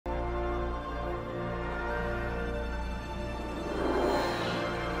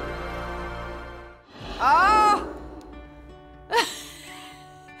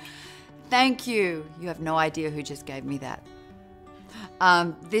Thank you. You have no idea who just gave me that.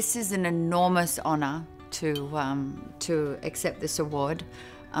 This is an enormous honor to accept this award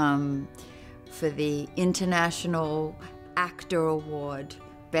for the International Actor Award,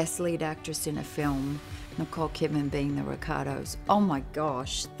 Best Lead Actress in a Film, Nicole Kidman, Being the Ricardos. Oh my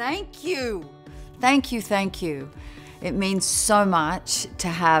gosh, thank you. Thank you, thank you. It means so much to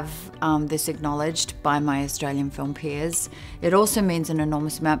have this acknowledged by my Australian film peers. It also means an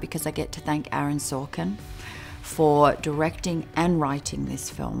enormous amount because I get to thank Aaron Sorkin for directing and writing this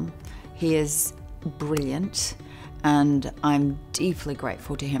film. He is brilliant, and I'm deeply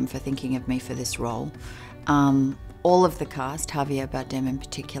grateful to him for thinking of me for this role. All of the cast, Javier Bardem in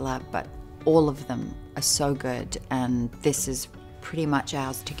particular, but all of them are so good, and this is pretty much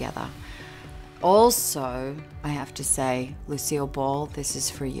ours together. Also, I have to say, Lucille Ball, this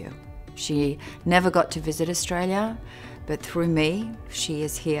is for you. She never got to visit Australia, but through me, she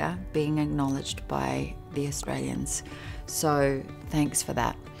is here being acknowledged by the Australians. So thanks for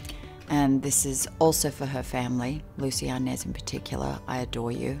that. And this is also for her family, Lucy Arnaz in particular. I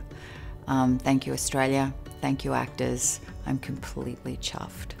adore you. Thank you, Australia. Thank you, actors. I'm completely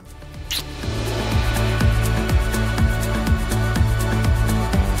chuffed.